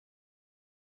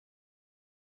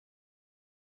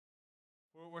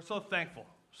We're so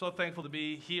thankful to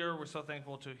be here. We're so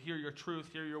thankful to hear your truth,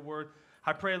 hear your word.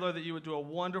 I pray, Lord, that you would do a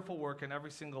wonderful work in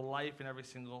every single life, in every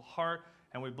single heart,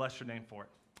 and we bless your name for it.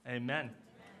 Amen.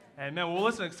 Amen. Well,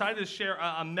 listen, excited to share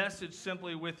a message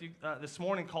simply with you this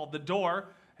morning called The Door,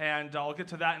 and I'll get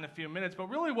to that in a few minutes. But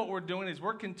really what we're doing is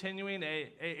we're continuing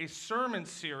a sermon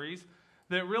series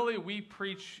that really we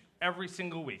preach every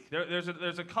single week.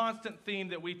 There's a constant theme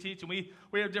that we teach, and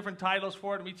we have different titles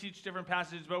for it, and we teach different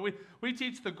passages, but we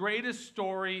teach the greatest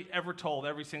story ever told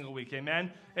every single week,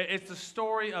 amen? It's the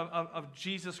story of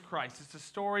Jesus Christ. It's the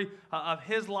story of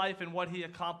his life and what he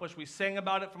accomplished. We sang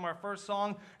about it from our first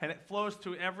song, and it flows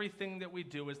through everything that we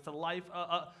do. It's the life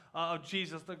of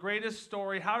Jesus, the greatest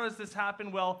story. How does this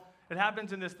happen? Well, it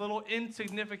happens in this little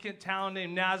insignificant town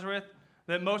named Nazareth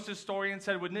that most historians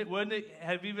said wouldn't it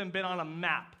have even been on a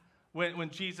map when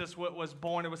Jesus was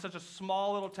born. It was such a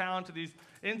small little town to these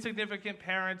insignificant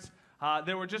parents.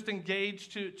 They were just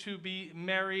engaged to be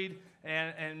married,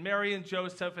 and Mary and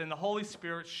Joseph and the Holy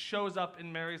Spirit shows up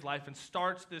in Mary's life and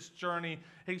starts this journey.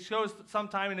 He shows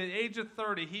sometime, and at the age of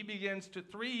 30, he begins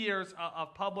 3 years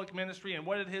of public ministry. And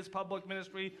what did his public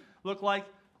ministry look like?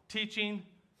 Teaching,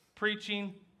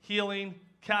 preaching, healing,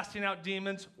 casting out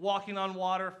demons, walking on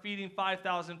water, feeding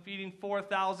 5,000, feeding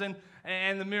 4,000,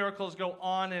 and the miracles go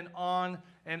on and on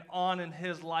and on in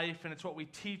his life, and it's what we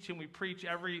teach and we preach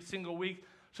every single week,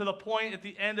 to the point at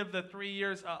the end of the 3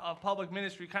 years of public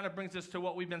ministry kind of brings us to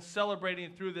what we've been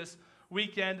celebrating through this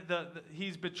weekend.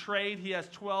 He's betrayed. He has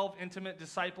 12 intimate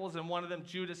disciples, and one of them,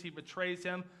 Judas, he betrays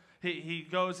him. He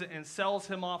goes and sells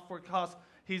him off for cost.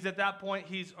 He's at that point,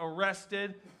 he's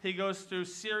arrested. He goes through a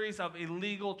series of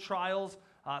illegal trials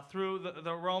through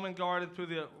the Roman guard and through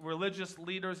the religious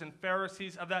leaders and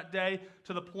Pharisees of that day,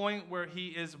 to the point where he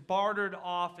is bartered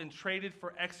off and traded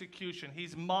for execution.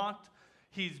 He's mocked,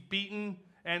 he's beaten,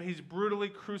 and he's brutally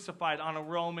crucified on a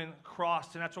Roman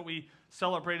cross. And that's what we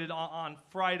celebrated on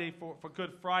Friday for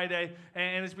Good Friday.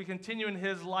 And as we continue in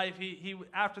his life, he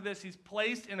after this, he's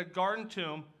placed in a garden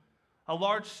tomb. A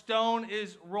large stone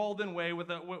is rolled in the way with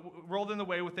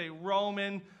a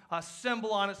Roman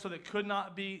symbol on it, so that it could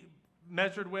not be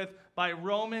measured with by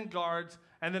Roman guards.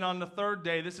 And then on the third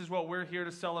day, this is what we're here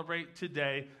to celebrate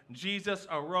today, Jesus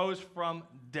arose from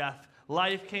death.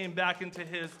 Life came back into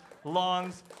his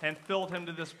lungs and filled him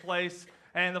to this place.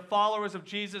 And the followers of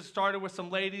Jesus started with some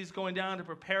ladies going down to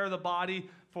prepare the body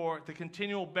for the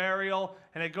continual burial.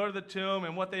 And they go to the tomb,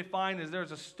 and what they find is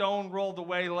there's a stone rolled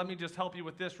away. Let me just help you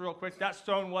with this real quick. That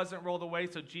stone wasn't rolled away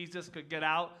so Jesus could get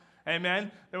out.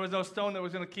 Amen. There was no stone that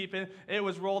was going to keep in. It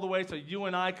was rolled away so you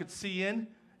and I could see in,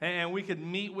 and we could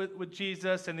meet with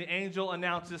Jesus. And the angel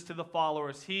announces to the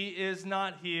followers, he is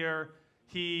not here,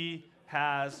 he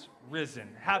has risen.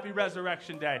 Happy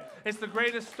Resurrection Day. It's the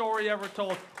greatest story ever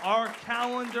told. Our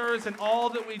calendars and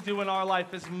all that we do in our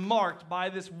life is marked by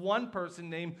this one person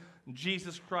named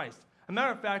Jesus Christ. As a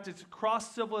matter of fact, it's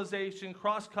across civilization,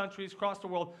 cross countries, across the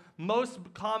world. Most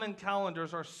common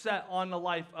calendars are set on the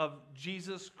life of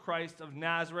Jesus Christ of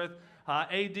Nazareth,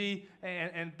 AD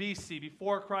and BC,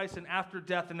 before Christ and after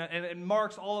death, and it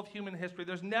marks all of human history.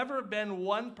 There's never been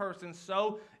one person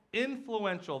so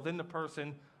influential than the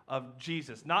person of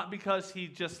Jesus. Not because he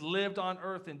just lived on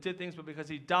earth and did things, but because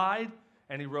he died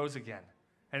and he rose again.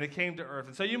 And it came to earth.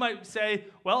 And so you might say,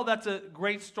 well, that's a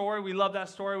great story. We love that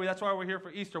story. That's why we're here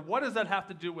for Easter. What does that have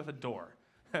to do with a door?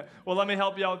 Well, let me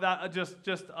help you out with that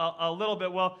just a little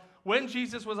bit. Well, when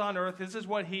Jesus was on earth, this is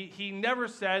what he never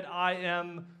said, I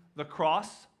am the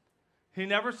cross. He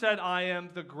never said, I am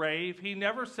the grave. He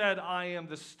never said, I am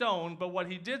the stone. But what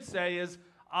he did say is,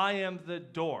 I am the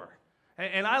door.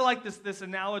 And I like this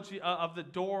analogy of the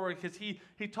door, because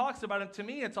he talks about it. To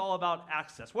me, it's all about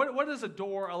access. What does a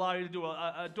door allow you to do?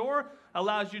 A door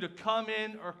allows you to come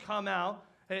in or come out.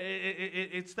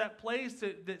 It's that place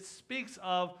that speaks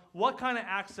of what kind of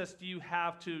access do you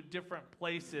have to different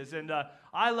places. And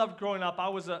I loved growing up. I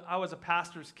was a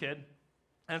pastor's kid.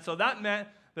 And so that meant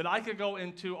that I could go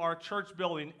into our church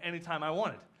building anytime I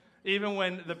wanted, even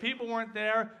when the people weren't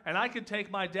there, and I could take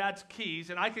my dad's keys,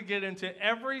 and I could get into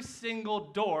every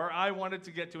single door I wanted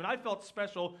to get to. And I felt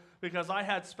special because I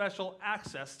had special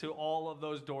access to all of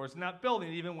those doors in that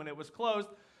building, even when it was closed.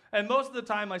 And most of the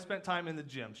time, I spent time in the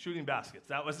gym shooting baskets.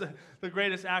 That was the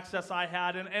greatest access I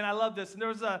had. And I love this. And there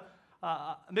was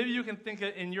maybe you can think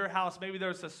in your house, maybe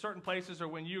there's certain places, or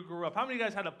when you grew up. How many of you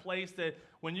guys had a place that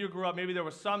when you grew up, maybe there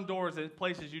were some doors at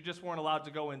places you just weren't allowed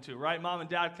to go into, right? Mom and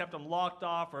dad kept them locked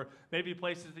off, or maybe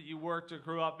places that you worked or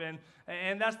grew up in.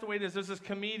 And that's the way it is. There's this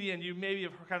comedian, you maybe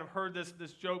have kind of heard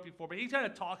this joke before, but he kind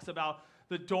of talks about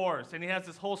the doors. And he has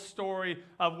this whole story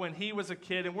of when he was a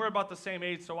kid, and we're about the same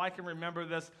age, so I can remember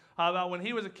this, about when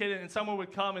he was a kid and someone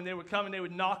would come and they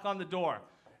would knock on the door.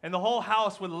 And the whole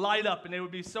house would light up and they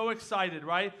would be so excited,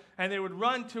 right? And they would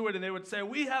run to it and they would say,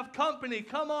 "We have company,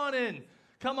 come on in.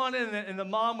 Come on in." And the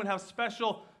mom would have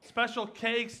special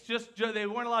cakes. They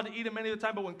weren't allowed to eat them any of the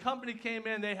time, but when company came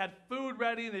in, they had food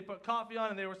ready and they put coffee on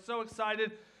and they were so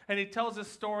excited. And he tells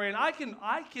this story, and I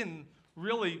can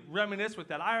really reminisce with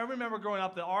that. I remember growing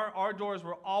up that our doors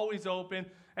were always open,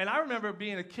 and I remember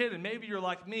being a kid, and maybe you're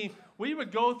like me, we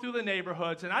would go through the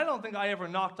neighborhoods, and I don't think I ever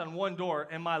knocked on one door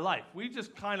in my life. We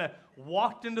just kind of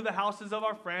walked into the houses of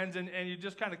our friends, and you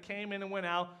just kind of came in and went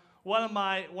out. One of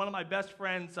my best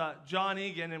friends, John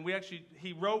Egan, and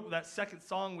he wrote that second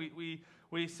song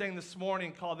we sang this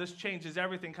morning called "This Changes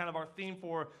Everything," kind of our theme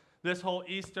for this whole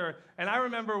Easter. And I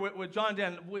remember with John and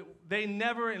Dan, they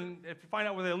never, and if you find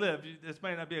out where they live, this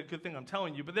might not be a good thing I'm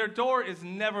telling you, but their door is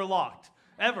never locked,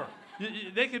 ever.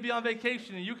 They could be on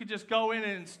vacation and you could just go in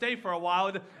and stay for a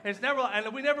while.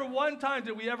 And we never one time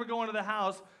did we ever go into the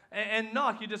house and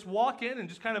knock. You just walk in and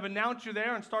just kind of announce you're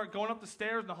there and start going up the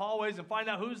stairs and the hallways and find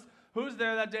out who's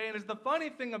there that day. And the funny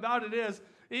thing about it is,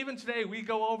 even today, we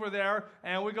go over there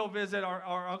and we go visit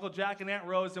our Uncle Jack and Aunt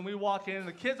Rose, and we walk in, and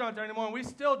the kids aren't there anymore, and we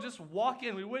still just walk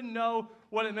in. We wouldn't know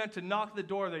what it meant to knock the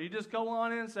door there. You just go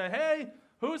on in and say, "Hey,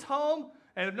 who's home?"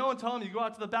 And if no one's home, you go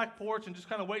out to the back porch and just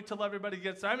kind of wait till everybody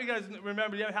gets there. How many of you guys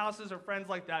remember you have houses or friends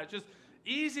like that? It's just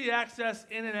easy access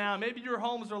in and out. Maybe your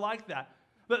homes are like that.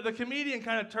 The comedian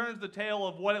kind of turns the tale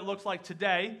of what it looks like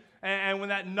today, and when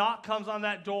that knock comes on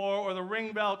that door or the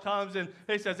ring bell comes and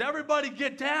he says, "Everybody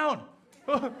get down."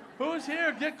 Who's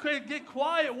here? Get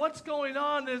quiet. What's going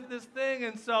on? This thing.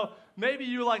 And so maybe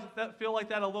you feel like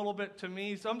that a little bit to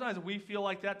me. Sometimes we feel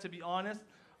like that, to be honest.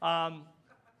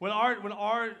 When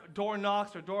our door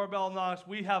knocks or doorbell knocks,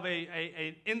 we have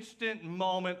an instant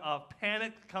moment of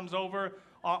panic comes over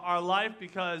our life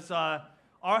because our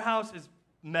house is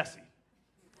messy.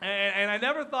 And I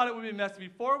never thought it would be messy.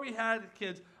 Before we had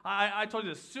kids, I told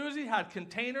you this, Susie had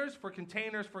containers for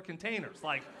containers for containers.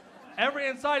 Like,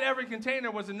 inside every container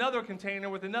was another container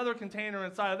with another container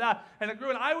inside of that. And it grew,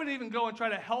 and I would even go and try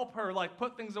to help her,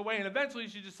 put things away. And eventually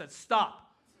she just said,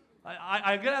 "Stop.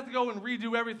 I'm going to have to go and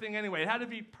redo everything anyway." It had to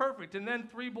be perfect. And then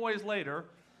 3 boys later,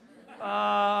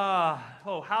 how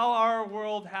our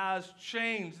world has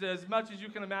changed. As much as you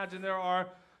can imagine, there are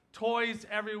toys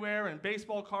everywhere and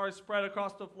baseball cards spread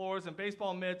across the floors and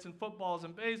baseball mitts and footballs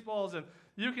and baseballs, and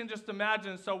you can just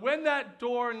imagine. So when that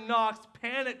door knocks,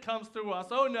 panic comes through us.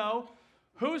 Oh no,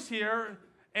 who's here?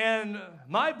 And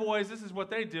my boys, this is what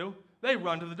they do. They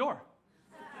run to the door.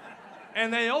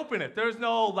 And they open it. There's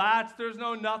no latch, there's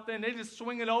no nothing. They just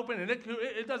swing it open, and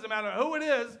it doesn't matter who it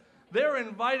is. They're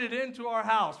invited into our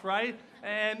house, right?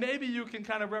 And maybe you can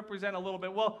kind of represent a little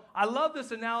bit. Well, I love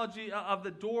this analogy of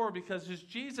the door because as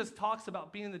Jesus talks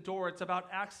about being the door, it's about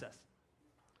access.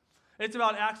 It's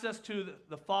about access to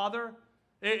the Father.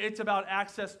 It's about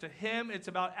access to Him. It's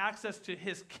about access to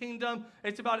His kingdom.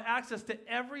 It's about access to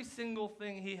every single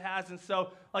thing He has. And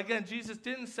so, again, Jesus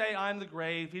didn't say, "I'm the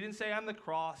grave." He didn't say, "I'm the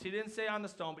cross." He didn't say, "I'm the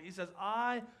stone." But He says,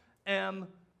 "I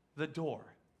am the door."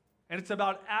 And it's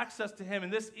about access to Him.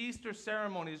 And this Easter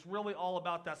ceremony is really all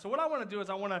about that. So what I want to do is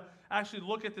I want to actually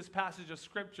look at this passage of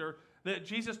Scripture that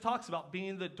Jesus talks about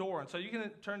being the door. And so you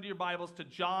can turn to your Bibles to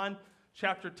John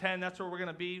chapter 10. That's where we're going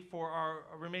to be for our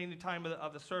remaining time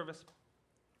of the service.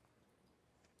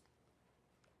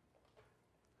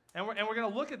 And we're going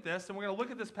to look at this, and we're going to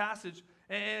look at this passage,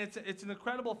 and it's an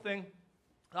incredible thing.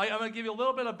 I'm going to give you a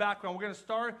little bit of background. We're going to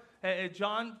start at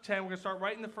John 10. We're going to start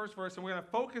right in the first verse, and we're going to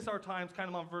focus our times kind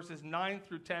of on verses 9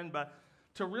 through 10. But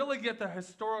to really get the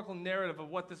historical narrative of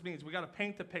what this means, we got to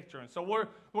paint the picture. And so we're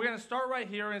going to start right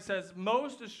here, and it says,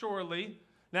 "Most assuredly,"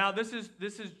 now this is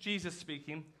Jesus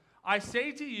speaking, I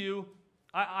say to you,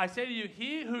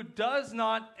 he who does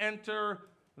not enter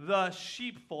the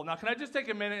sheepfold." Now, can I just take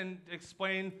a minute and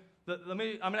explain? I'm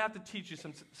going to have to teach you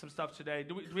some stuff today.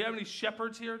 Do we have any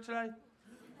shepherds here today?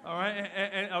 All right,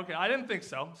 and okay, I didn't think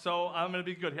so. So I'm going to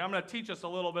be good here. I'm going to teach us a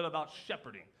little bit about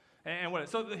shepherding and what.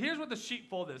 So here's what the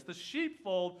sheepfold is. The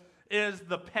sheepfold is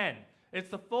the pen. It's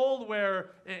the fold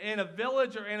where in a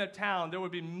village or in a town there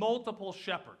would be multiple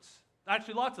shepherds.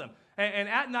 Actually, lots of them. And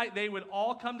at night they would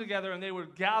all come together and they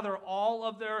would gather all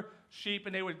of their sheep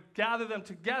and they would gather them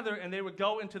together and they would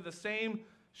go into the same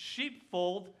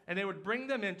sheepfold, and they would bring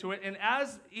them into it. And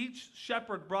as each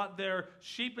shepherd brought their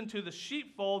sheep into the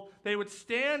sheepfold, they would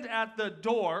stand at the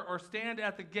door or stand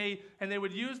at the gate, and they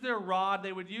would use their rod,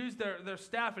 they would use their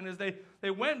staff, and as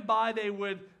they went by, they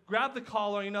would grab the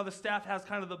collar. You know, the staff has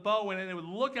kind of the bow, and they would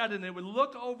look at it, and they would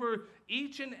look over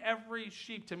each and every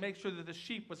sheep to make sure that the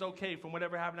sheep was okay from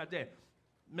whatever happened that day.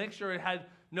 Make sure it had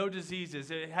no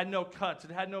diseases, it had no cuts,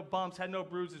 it had no bumps, had no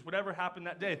bruises, whatever happened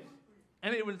that day.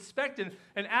 And it would inspect it.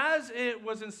 And as it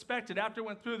was inspected, after it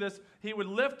went through this, he would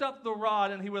lift up the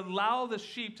rod and he would allow the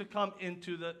sheep to come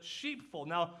into the sheepfold.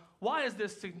 Now, why is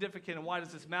this significant and why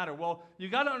does this matter? Well, you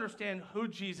got to understand who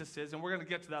Jesus is, and we're going to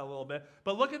get to that a little bit.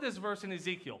 But look at this verse in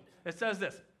Ezekiel. It says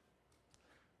this.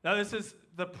 Now, this is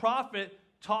the prophet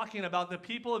talking about the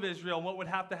people of Israel and what would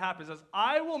have to happen. It says,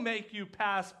 I will make you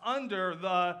pass under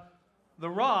the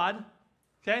rod,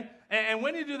 okay? And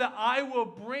when you do that, I will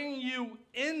bring you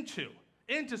into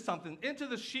something, into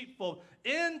the sheepfold,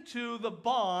 into the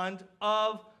bond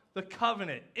of the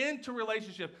covenant, into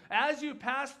relationship. As you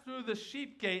pass through the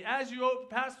sheep gate, as you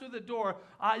pass through the door,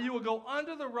 you will go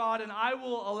under the rod, and I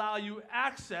will allow you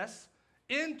access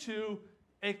into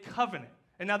a covenant.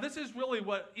 And now this is really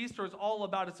what Easter is all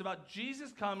about. It's about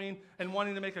Jesus coming and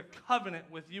wanting to make a covenant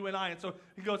with you and I. And so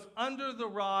he goes under the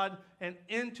rod and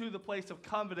into the place of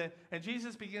covenant. And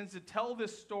Jesus begins to tell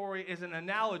this story as an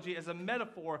analogy, as a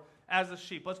metaphor, as a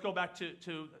sheep. Let's go back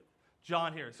to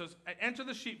John here. So enter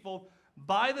the sheepfold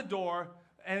by the door.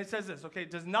 And it says this, okay,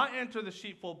 does not enter the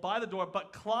sheepfold by the door,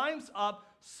 but climbs up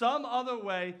some other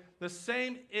way. The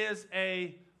same is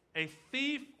a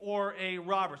thief or a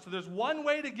robber. So there's one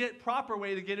way to proper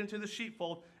way to get into the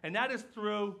sheepfold, and that is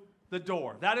through the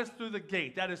door. That is through the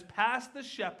gate. That is past the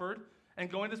shepherd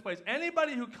and going this place.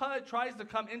 Anybody who tries to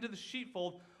come into the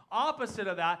sheepfold, opposite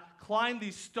of that, climb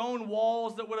these stone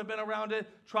walls that would have been around it,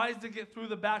 tries to get through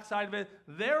the backside of it,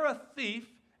 they're a thief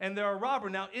and they're a robber.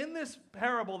 Now, in this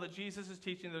parable that Jesus is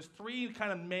teaching, there's three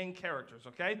kind of main characters,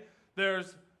 okay?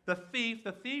 There's the thief.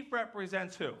 The thief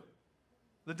represents who?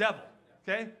 The devil.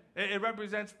 Okay? It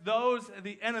represents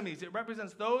the enemies. It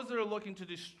represents those that are looking to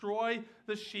destroy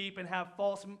the sheep and have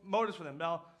false motives for them.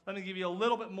 Now, let me give you a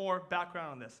little bit more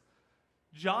background on this.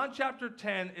 John chapter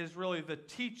 10 is really the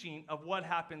teaching of what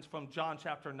happens from John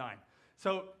chapter 9.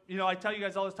 So, I tell you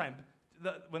guys all this time,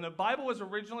 when the Bible was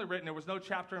originally written, there was no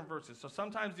chapter and verses. So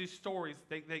sometimes these stories,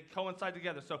 they coincide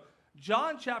together. So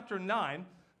John chapter 9,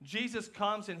 Jesus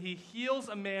comes and he heals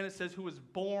a man, it says, who was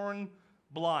born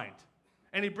blind.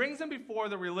 And he brings him before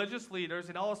the religious leaders,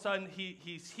 and all of a sudden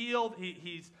he's healed,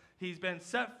 he's been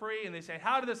set free, and they say,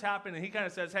 how did this happen? And he kind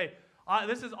of says, hey,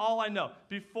 this is all I know.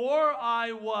 Before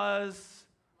I was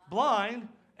blind,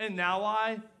 and now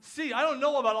I see. I don't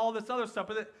know about all this other stuff.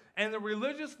 And the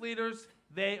religious leaders,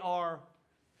 they are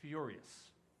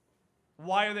furious.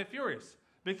 Why are they furious?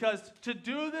 Because to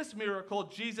do this miracle,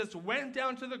 Jesus went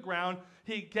down to the ground,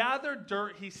 he gathered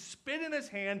dirt, he spit in his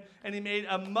hand, and he made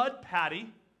a mud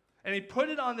patty, and he put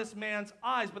it on this man's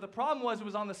eyes. But the problem was it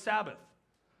was on the Sabbath.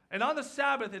 And on the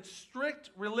Sabbath, it's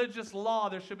strict religious law.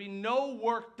 There should be no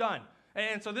work done.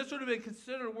 And so this would have been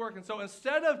considered work. And so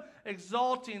instead of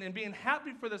exalting and being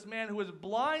happy for this man who was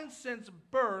blind since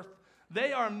birth,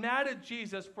 they are mad at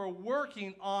Jesus for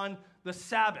working on the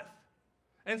Sabbath.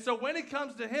 And so when it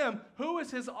comes to him, who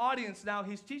is his audience now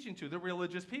he's teaching to? The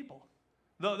religious people.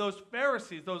 Those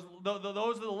Pharisees, those of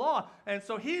the law. And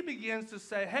so he begins to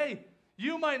say, hey,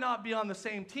 you might not be on the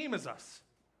same team as us.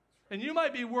 And you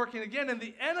might be working again, and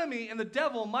the enemy and the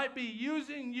devil might be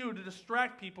using you to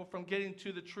distract people from getting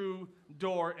to the true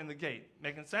door and the gate.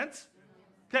 Making sense?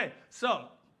 Okay, so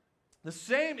the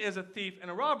same is a thief and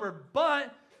a robber,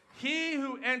 but he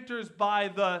who enters by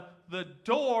the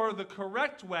door the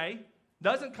correct way,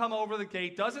 doesn't come over the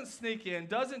gate, doesn't sneak in,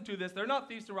 doesn't do this. They're not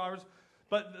thieves and robbers,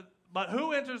 but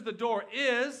who enters the door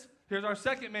is, here's our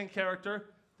second main character,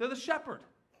 they're the shepherd.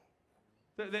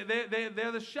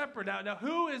 They're the shepherd. Now,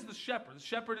 who is the shepherd? The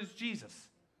shepherd is Jesus.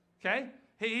 Okay?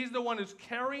 He's the one who's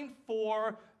caring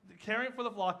for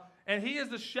the flock, and he is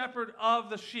the shepherd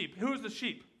of the sheep. Who's the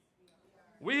sheep?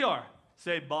 We are.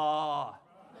 Say, bah.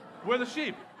 We're the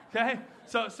sheep. Okay?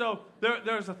 So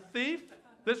there's a thief.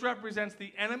 This represents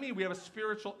the enemy. We have a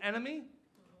spiritual enemy.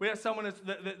 We have someone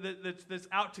that's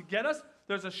out to get us.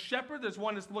 There's a shepherd. There's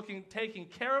one that's taking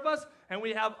care of us. And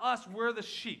we have us. We're the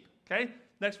sheep. Okay?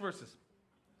 Next verses.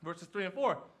 Verses 3 and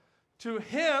 4. To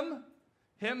him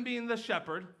being the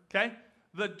shepherd, okay,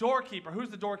 the doorkeeper. Who's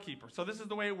the doorkeeper? So this is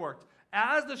the way it worked.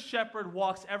 As the shepherd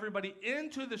walks everybody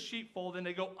into the sheepfold and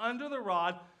they go under the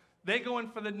rod, they go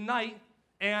in for the night,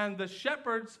 And the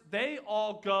shepherds, they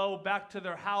all go back to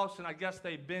their house, and I guess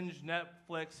they binge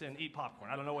Netflix and eat popcorn.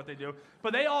 I don't know what they do.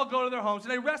 But they all go to their homes,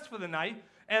 and they rest for the night.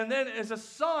 And then is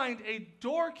assigned a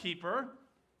doorkeeper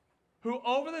who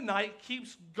over the night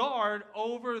keeps guard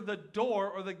over the door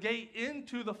or the gate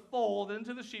into the fold,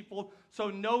 into the sheepfold, so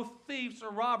no thieves or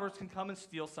robbers can come and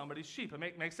steal somebody's sheep.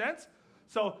 It make sense?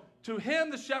 So to him,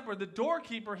 the shepherd, the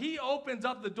doorkeeper, he opens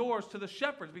up the doors to the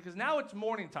shepherds because now it's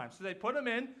morning time. So they put them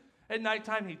in at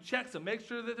nighttime. He checks them, makes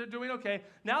sure that they're doing okay.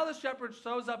 Now the shepherd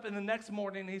shows up in the next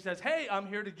morning and he says, hey, I'm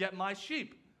here to get my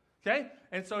sheep. Okay?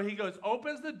 And so he goes,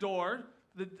 opens the door,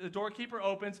 the doorkeeper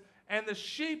opens, and the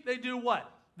sheep, they do what?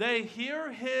 They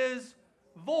hear his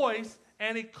voice,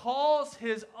 and he calls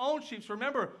his own sheep. So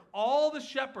remember, all the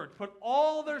shepherds put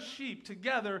all their sheep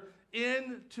together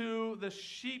into the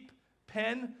sheep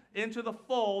pen, into the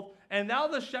fold, and now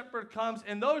the shepherd comes,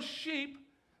 and those sheep,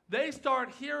 they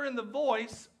start hearing the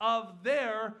voice of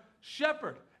their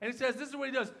shepherd. And he says, this is what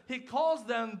he does. He calls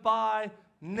them by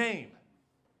name.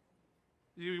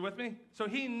 You with me? So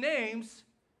he names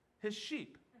his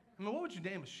sheep. I mean, what would you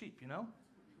name a sheep, you know?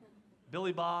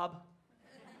 Billy Bob,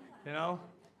 you know,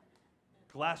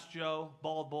 Glass Joe,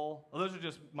 Bald Bull. Well, those are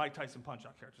just Mike Tyson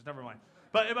Punch-Out characters. Never mind.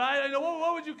 But I know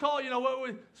what would you call, what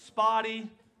would Spotty?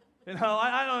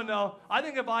 I don't know. I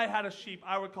think if I had a sheep,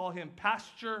 I would call him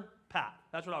Pasture Pat.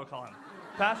 That's what I would call him.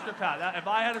 Pasture Pat. If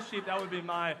I had a sheep, that would be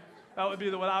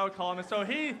what I would call him. And so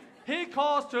he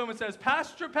calls to him and says,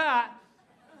 Pasture Pat.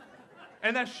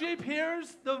 And that sheep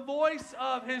hears the voice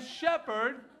of his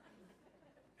shepherd.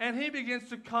 And he begins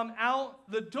to come out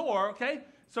the door, okay?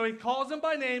 So he calls them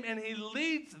by name, and he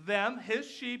leads them, his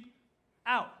sheep,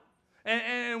 out.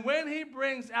 And when he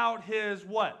brings out his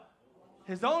what?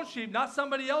 His own sheep, not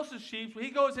somebody else's sheep.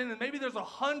 He goes in, and maybe there's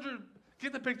 100,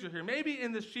 get the picture here. Maybe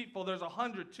in the sheepfold there's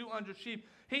 100, 200 sheep.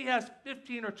 He has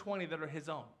 15 or 20 that are his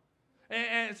own.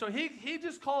 And so he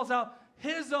just calls out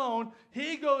his own.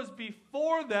 He goes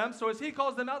before them. So as he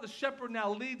calls them out, the shepherd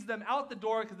now leads them out the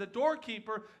door because the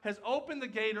doorkeeper has opened the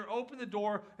gate or opened the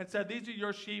door and said, these are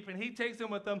your sheep. And he takes them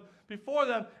with them before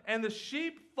them. And the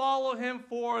sheep follow him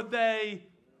for they,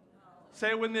 say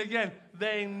it with me again,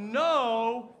 they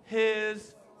know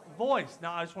his voice.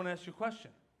 Now I just want to ask you a question.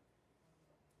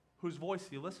 Whose voice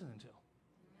are you listening to?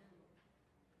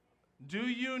 Do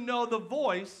you know the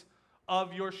voice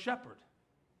of your shepherd?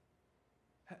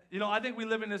 I think we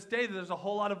live in this day that there's a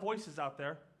whole lot of voices out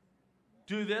there.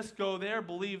 Do this, go there,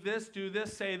 believe this, do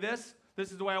this, say this.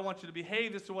 This is the way I want you to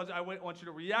behave. This is what I want you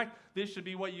to react. This should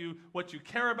be what you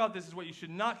care about. This is what you should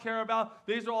not care about.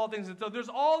 These are all things. And so there's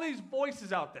all these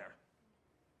voices out there.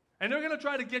 And they're going to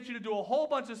try to get you to do a whole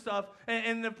bunch of stuff. And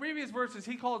in the previous verses,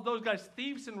 he calls those guys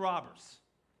thieves and robbers.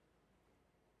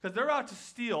 Because they're out to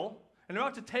steal, and they're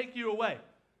out to take you away.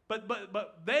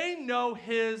 But they know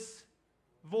his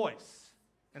voice.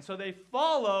 And so they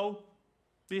follow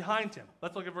behind him.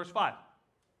 Let's look at verse 5.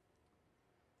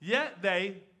 Yet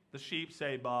they, the sheep,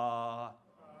 say, bah.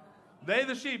 They,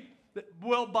 the sheep,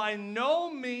 will by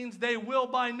no means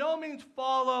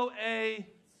follow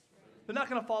they're not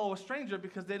going to follow a stranger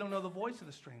because they don't know the voice of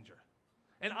the stranger.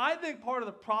 And I think part of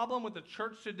the problem with the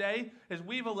church today is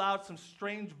we've allowed some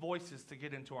strange voices to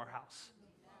get into our house.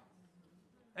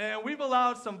 And we've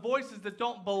allowed some voices that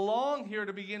don't belong here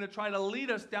to begin to try to lead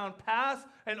us down paths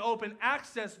and open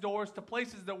access doors to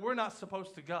places that we're not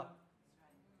supposed to go.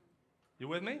 You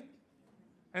with me?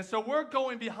 And so we're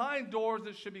going behind doors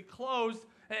that should be closed,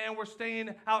 and we're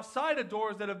staying outside of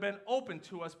doors that have been opened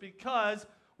to us because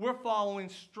we're following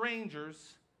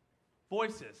strangers'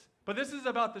 voices. But this is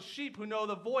about the sheep who know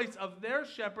the voice of their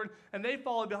shepherd, and they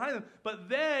follow behind them. But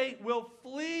they will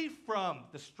flee from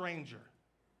the stranger.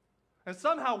 And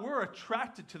somehow we're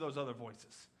attracted to those other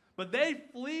voices. But they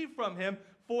flee from him,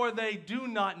 for they do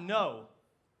not know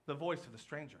the voice of the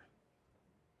stranger.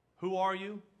 Who are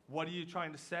you? What are you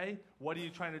trying to say? What are you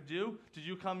trying to do? Did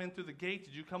you come in through the gate?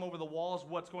 Did you come over the walls?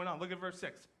 What's going on? Look at verse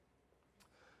 6.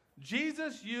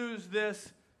 Jesus used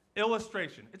this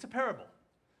illustration. It's a parable.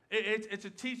 It's a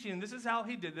teaching. This is how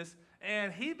he did this.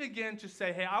 And he began to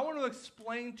say, hey, I want to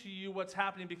explain to you what's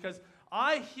happening because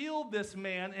I healed this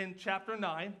man in chapter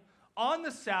 9 on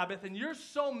the Sabbath, and you're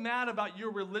so mad about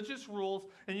your religious rules,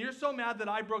 and you're so mad that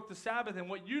I broke the Sabbath, and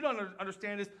what you don't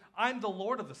understand is I'm the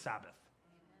Lord of the Sabbath.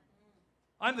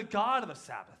 I'm the God of the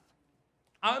Sabbath.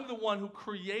 I'm the one who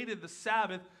created the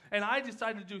Sabbath, and I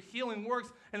decided to do healing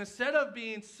works, and instead of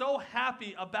being so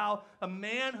happy about a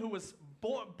man who was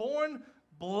born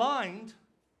blind,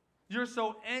 you're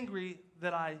so angry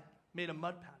that I made a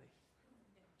mud patty.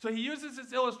 So he uses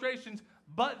his illustrations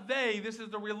But they, this is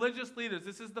the religious leaders,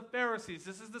 this is the Pharisees,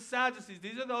 this is the Sadducees.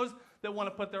 These are those that want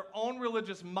to put their own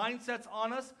religious mindsets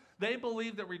on us. They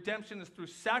believe that redemption is through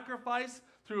sacrifice,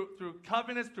 through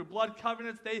covenants, through blood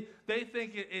covenants. They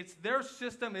think it's their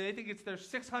system, and they think it's their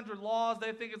 600 laws.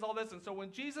 They think it's all this. And so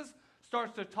when Jesus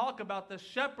starts to talk about the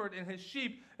shepherd and his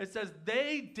sheep, it says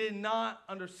they did not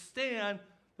understand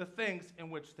the things in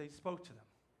which they spoke to them.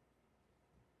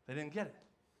 They didn't get it.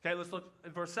 Okay, let's look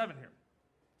at verse 7 here.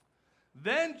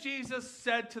 Then Jesus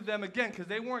said to them again, because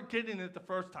they weren't getting it the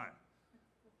first time.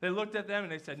 They looked at them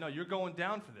and they said, no, you're going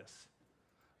down for this.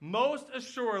 Most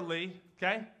assuredly,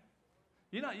 okay?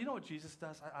 You know what Jesus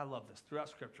does? I love this throughout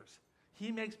scriptures.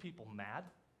 He makes people mad,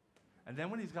 and then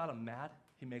when he's got them mad,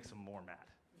 he makes them more mad.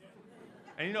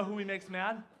 And you know who he makes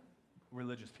mad?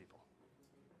 Religious people.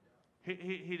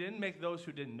 He didn't make those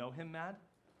who didn't know him mad.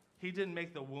 He didn't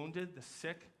make the wounded, the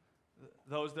sick,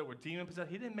 those that were demon-possessed.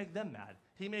 He didn't make them mad.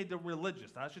 He made the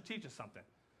religious. That should teach us something.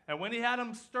 And when he had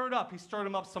them stirred up, he stirred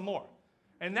them up some more.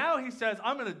 And now he says,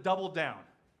 I'm going to double down.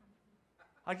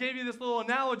 I gave you this little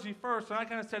analogy first, and I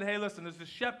kind of said, hey, listen, there's the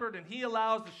shepherd, and he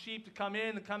allows the sheep to come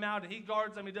in and come out, and he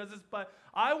guards them, he does this. But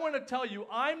I want to tell you,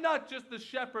 I'm not just the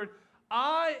shepherd.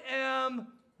 I am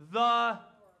the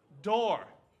door.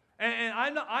 And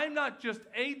I'm not just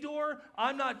a door.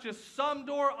 I'm not just some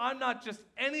door. I'm not just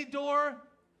any door.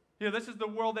 You know, this is the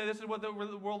world. This is what the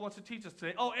world wants to teach us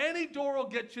today. Oh, any door will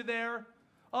get you there.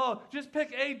 Oh, just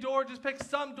pick a door. Just pick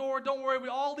some door. Don't worry. We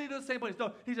all lead to the same place.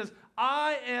 No, he says,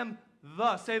 I am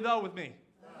the. Say the with me.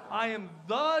 The. I am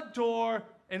the door.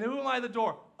 And who am I the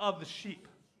door? Of the sheep.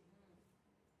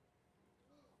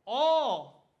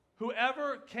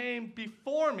 Whoever came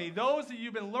before me, those that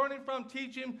you've been learning from,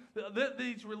 teaching,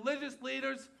 these religious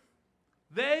leaders,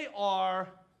 they are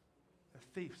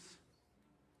thieves.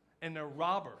 And they're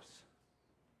robbers.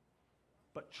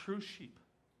 But true sheep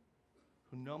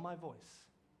who know my voice,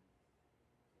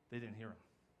 they didn't hear him.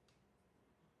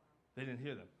 They didn't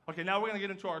hear them. Okay, now we're going to get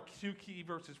into our two key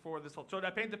verses for this whole. So did I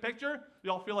paint the picture?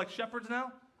 You all feel like shepherds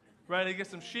now? Ready to get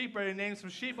some sheep? Ready to name some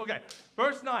sheep? Okay,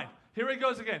 verse 9. Here he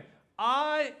goes again.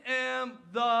 I am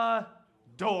the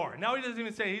door. Now he doesn't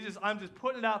even say, I'm just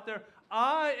putting it out there.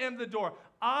 I am the door.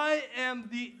 I am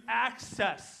the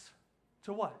access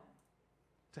to what?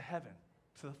 To heaven,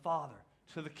 to the Father,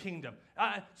 to the kingdom.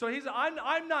 So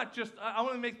I'm not just, I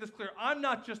want to make this clear, I'm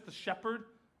not just the shepherd,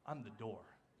 I'm the door.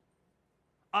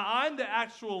 I'm the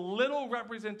actual little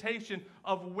representation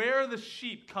of where the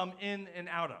sheep come in and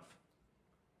out of.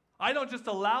 I don't just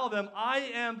allow them,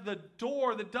 I am the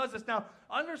door that does this. Now,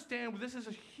 understand, this is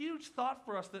a huge thought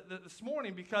for us this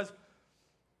morning, because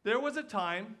there was a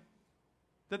time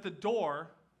that the door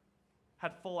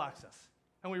had full access.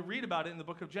 And we read about it in the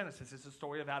book of Genesis. It's the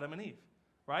story of Adam and Eve,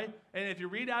 right? And if you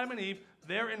read Adam and Eve,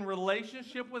 they're in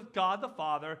relationship with God the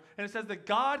Father, and it says that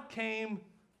God came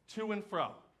to and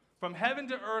from heaven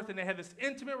to earth, and they had this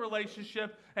intimate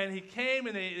relationship, and he came,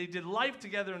 and they did life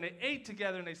together, and they ate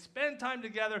together, and they spent time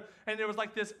together, and there was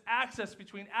like this access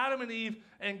between Adam and Eve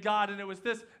and God, and it was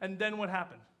this, and then what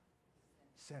happened?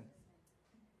 Sin.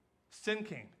 Sin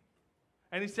came.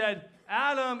 And he said,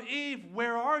 Adam, Eve,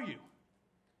 where are you?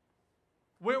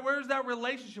 Where's that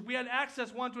relationship? We had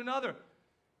access one to another.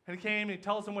 And he came, and he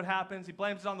tells them what happens. He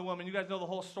blames it on the woman. You guys know the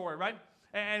whole story, right?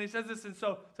 And he says this, and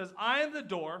so it says, I am the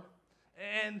door.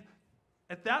 And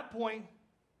at that point,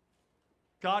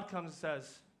 God comes and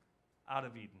says, out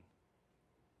of Eden,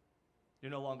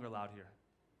 you're no longer allowed here.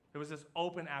 There was this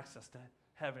open access to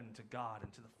heaven, to God,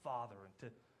 and to the Father,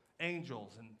 and to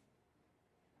angels.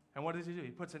 And what does he do? He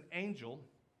puts an angel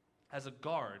as a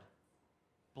guard,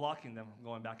 blocking them from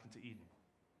going back into Eden.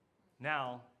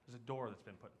 Now, there's a door that's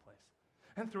been put in place.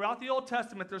 And throughout the Old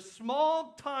Testament, there's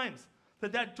small times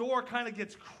that door kind of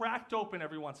gets cracked open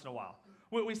every once in a while.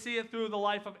 We see it through the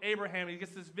life of Abraham. He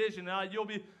gets this vision. You'll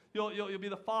be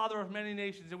the father of many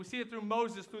nations. And we see it through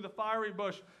Moses, through the fiery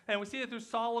bush. And we see it through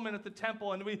Solomon at the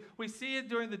temple. And we see it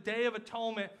during the Day of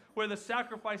Atonement, where the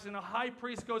sacrifice and a high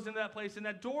priest goes into that place. And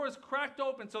that door is cracked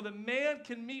open so that man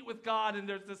can meet with God. And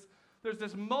there's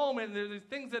this moment, and there's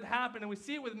things that happen. And we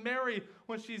see it with Mary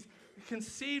when she's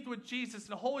conceived with Jesus,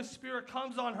 and the Holy Spirit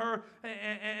comes on her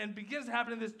and begins to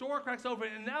happen. And this door cracks open.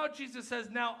 And now Jesus says,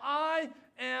 now I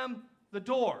am the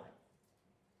door.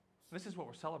 This is what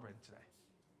we're celebrating today.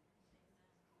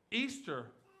 Easter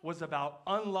was about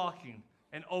unlocking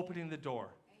and opening the door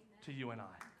to you and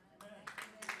I.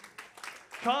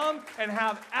 Come and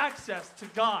have access to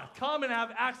God. Come and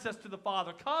have access to the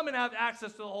Father. Come and have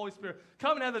access to the Holy Spirit.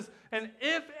 Come and have this. And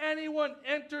if anyone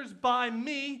enters by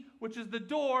me, which is the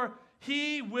door,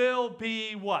 he will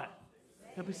be what?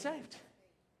 He'll be saved.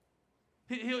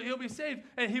 He'll be saved,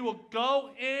 and he will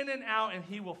go in and out, and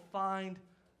he will find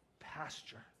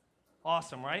pasture.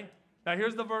 Awesome, right? Now,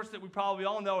 here's the verse that we probably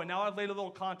all know, and now I've laid a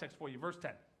little context for you. Verse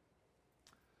 10.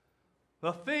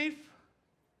 The thief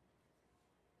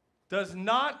does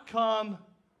not come,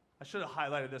 I should have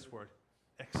highlighted this word,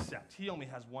 except. He only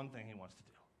has one thing he wants to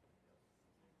do.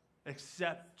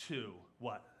 Except to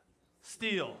what?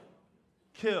 Steal,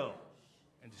 kill,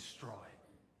 and destroy.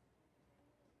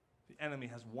 The enemy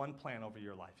has one plan over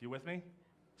your life. You with me?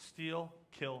 Steal,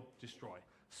 kill, destroy.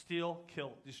 Steal,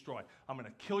 kill, destroy. I'm going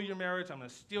to kill your marriage. I'm going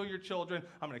to steal your children.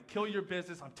 I'm going to kill your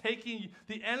business. I'm taking you.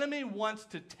 The enemy wants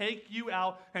to take you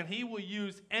out, and he will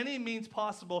use any means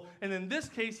possible. And in this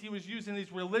case, he was using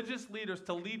these religious leaders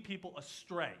to lead people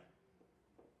astray.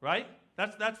 Right?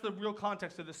 That's the real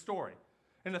context of the story.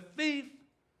 And the thief,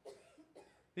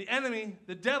 the enemy,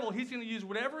 the devil, he's going to use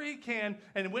whatever he can,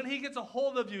 and when he gets a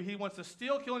hold of you, he wants to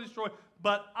steal, kill, and destroy.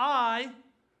 But I,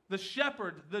 the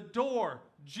shepherd, the door,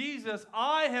 Jesus,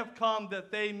 I have come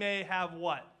that they may have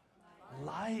what?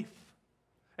 Life.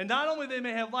 And not only they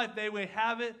may have life, they may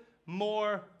have it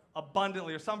more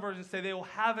abundantly. Or some versions say they will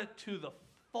have it to the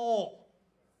full.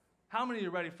 How many are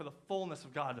ready for the fullness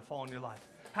of God to fall in your life?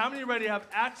 How many are ready to have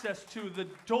access to the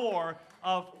door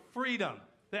of freedom?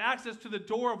 The access to the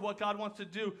door of what God wants to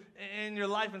do in your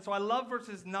life. And so I love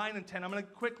verses 9 and 10. I'm going to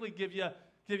quickly give you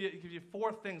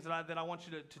 4 things that I want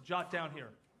you to jot down here.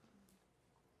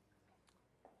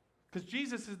 Because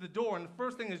Jesus is the door, and the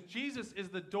first thing is Jesus is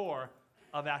the door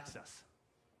of access.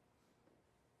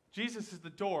 Jesus is the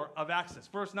door of access.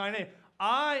 Verse 9a,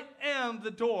 I am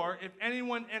the door. If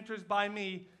anyone enters by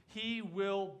me, he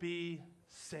will be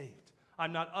saved.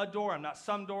 I'm not a door. I'm not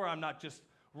some door. I'm not just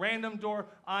random door.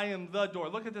 I am the door.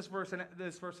 Look at this verse in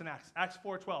Acts. Acts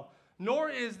 4:12. Nor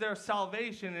is there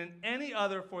salvation in any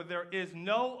other, for there is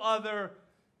no other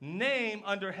name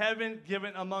under heaven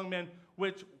given among men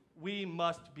which we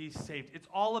must be saved. It's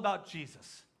all about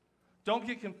Jesus. Don't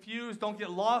get confused. Don't get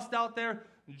lost out there.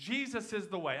 Jesus is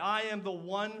the way. I am the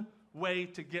one way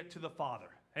to get to the Father.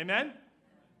 Amen?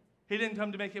 He didn't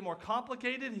come to make it more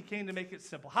complicated. He came to make it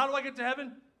simple. How do I get to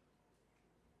heaven?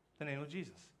 The name of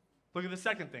Jesus. Look at the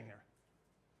second thing here.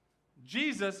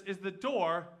 Jesus is the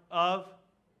door of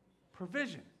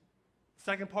provision.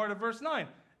 Second part of verse 9.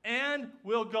 And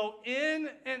will go in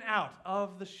and out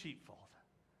of the sheepfold.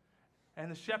 And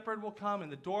the shepherd will come,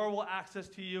 and the door will access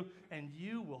to you, and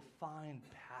you will find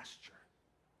pasture.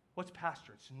 What's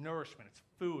pasture? It's nourishment, it's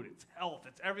food, it's health,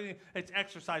 it's everything, it's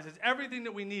exercise, it's everything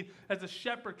that we need. As the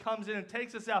shepherd comes in and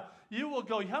takes us out, you will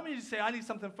go. How many of you say, I need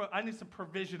some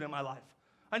provision in my life?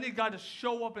 I need God to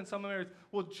show up in some areas.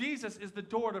 Well, Jesus is the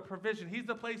door to provision. He's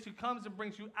the place who comes and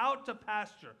brings you out to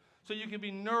pasture so you can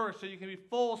be nourished, so you can be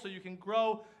full, so you can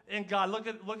grow in God. Look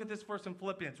at this verse in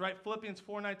Philippians, right? Philippians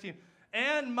 4:19.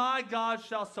 And my God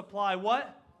shall supply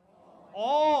what?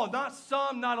 All, not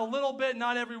some, not a little bit,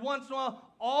 not every once in a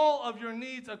while. All of your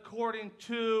needs according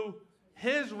to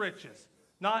his riches.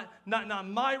 Not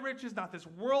my riches, not this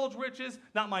world's riches,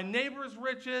 not my neighbor's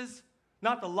riches,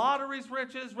 not the lottery's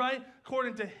riches, right?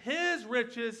 According to his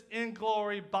riches in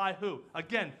glory by who?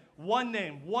 Again, one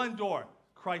name, one door,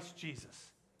 Christ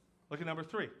Jesus. Look at number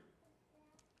 3.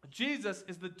 Jesus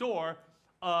is the door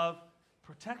of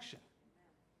protection.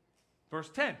 Verse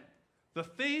 10, the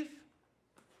thief,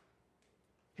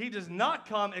 he does not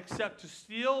come except to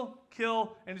steal,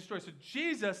 kill, and destroy. So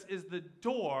Jesus is the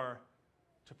door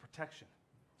to protection.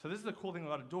 So this is the cool thing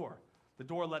about a door. The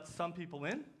door lets some people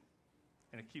in,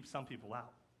 and it keeps some people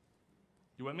out.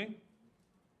 You with me?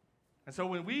 And so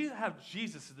when we have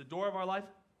Jesus as the door of our life,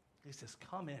 he says,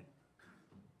 come in.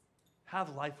 Have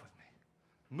life with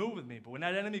me. Move with me. But when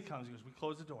that enemy comes, he goes, we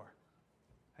close the door.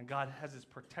 And God has his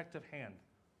protective hand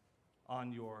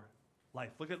on your life.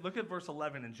 Look at verse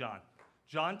 11 in John.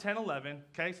 John 10:11.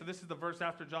 Okay, so this is the verse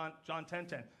after John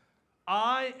 10:10.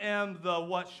 I am the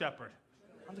what shepherd?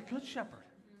 I'm the good shepherd.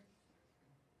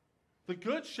 The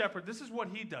good shepherd, this is what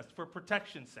he does for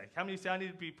protection's sake. How many say I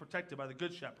need to be protected by the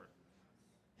good shepherd?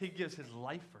 He gives his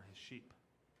life for his sheep.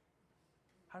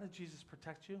 How did Jesus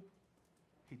protect you?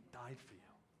 He died for you.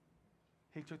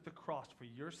 He took the cross for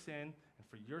your sin and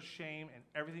for your shame and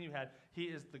everything you had. He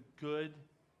is the good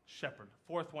shepherd.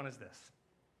 Fourth one is this.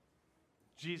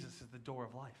 Jesus is the door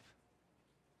of life.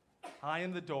 I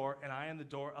am the door, and I am the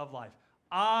door of life.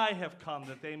 I have come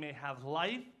that they may have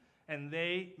life, and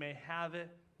they may have it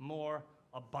more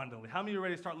abundantly. How many are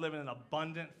ready to start living an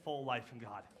abundant, full life in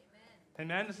God?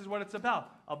 Amen. Amen. This is what it's about.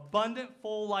 Abundant,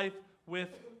 full life with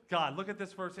God. Look at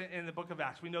this verse in the book of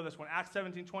Acts. We know this one. Acts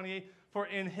 17:28. For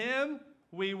in him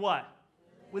we what?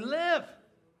 We live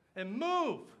and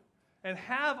move and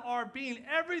have our being.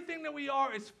 Everything that we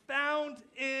are is found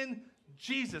in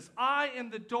Jesus. I am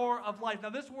the door of life. Now,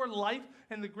 this word life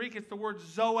in the Greek, it's the word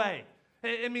zoe.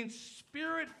 It means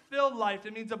spirit-filled life.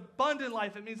 It means abundant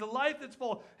life. It means a life that's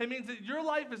full. It means that your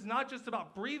life is not just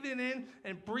about breathing in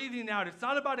and breathing out. It's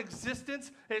not about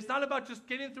existence. It's not about just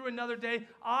getting through another day.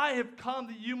 I have come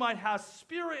that you might have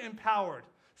spirit-empowered,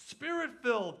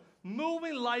 spirit-filled,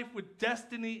 moving life with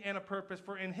destiny and a purpose.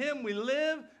 For in him we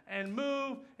live and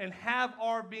move and have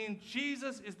our being.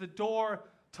 Jesus is the door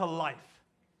to life.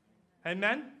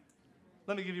 Amen?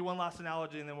 Let me give you one last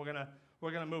analogy, and then we're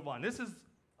gonna move on. This is,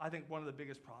 I think, one of the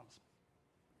biggest problems.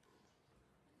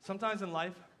 Sometimes in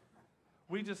life,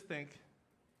 we just think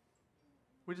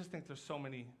there's so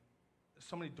many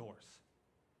doors.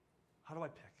 How do I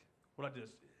pick? What do I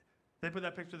do? They put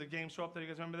that picture of the game show up there. You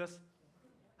guys remember this?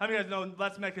 How many of you guys know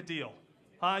Let's Make a Deal?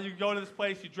 You go to this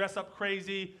place, you dress up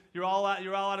crazy, you're all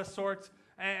out of sorts,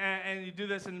 and you do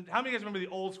this. And how many of you guys remember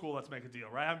the old school Let's Make a Deal,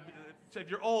 right? If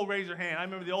you're old, raise your hand. I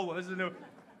remember the old one. This is the new.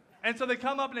 And so they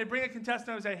come up and they bring a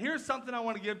contestant and say, here's something I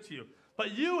want to give to you.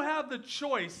 But you have the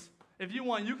choice, if you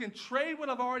want. You can trade what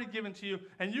I've already given to you,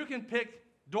 and you can pick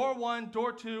door 1,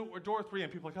 door 2, or door 3.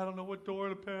 And people are like, I don't know what door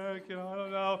to pick, I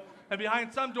don't know. And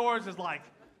behind some doors is like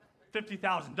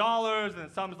 $50,000,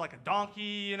 and some is like a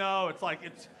donkey, It's like,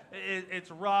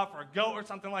 it's rough, or a goat or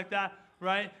something like that,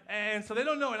 right? And so they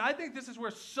don't know. And I think this is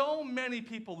where so many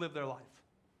people live their life.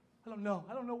 I don't know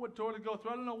what door to go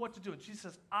through. I don't know what to do. And Jesus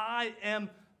says, I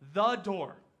am the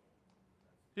door.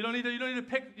 You don't need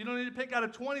to pick out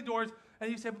of 20 doors.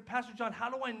 And you say, but Pastor John,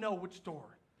 how do I know which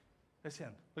door is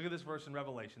him? Look at this verse in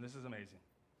Revelation. This is amazing.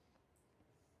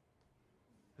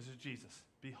 This is Jesus.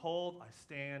 Behold, I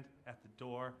stand at the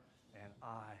door, and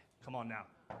come on now.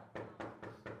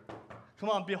 Come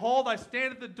on, behold, I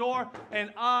stand at the door,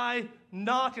 and I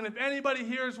knock. And if anybody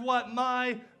hears what?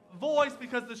 My voice,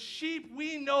 because the sheep,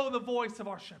 we know the voice of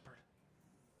our shepherd.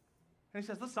 And he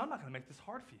says, listen, I'm not going to make this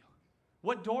hard for you.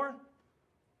 What door?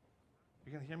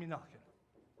 You're going to hear me knocking.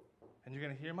 And you're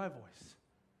going to hear my voice.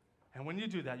 And when you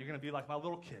do that, you're going to be like my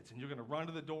little kids. And you're going to run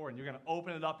to the door, and you're going to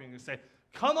open it up, and you're going to say,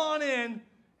 come on in.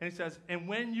 And he says, and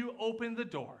when you open the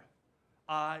door,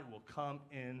 I will come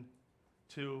in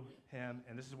to him.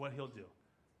 And this is what he'll do.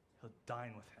 He'll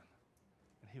dine with him.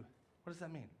 And what does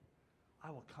that mean? I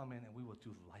will come in, and we will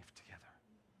do life together.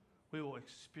 We will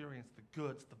experience the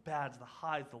goods, the bads, the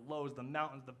highs, the lows, the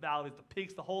mountains, the valleys, the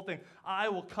peaks, the whole thing. I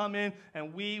will come in,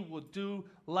 and we will do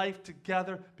life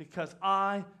together because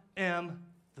I am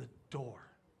the door.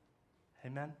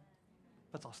 Amen?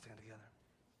 Let's all stand together.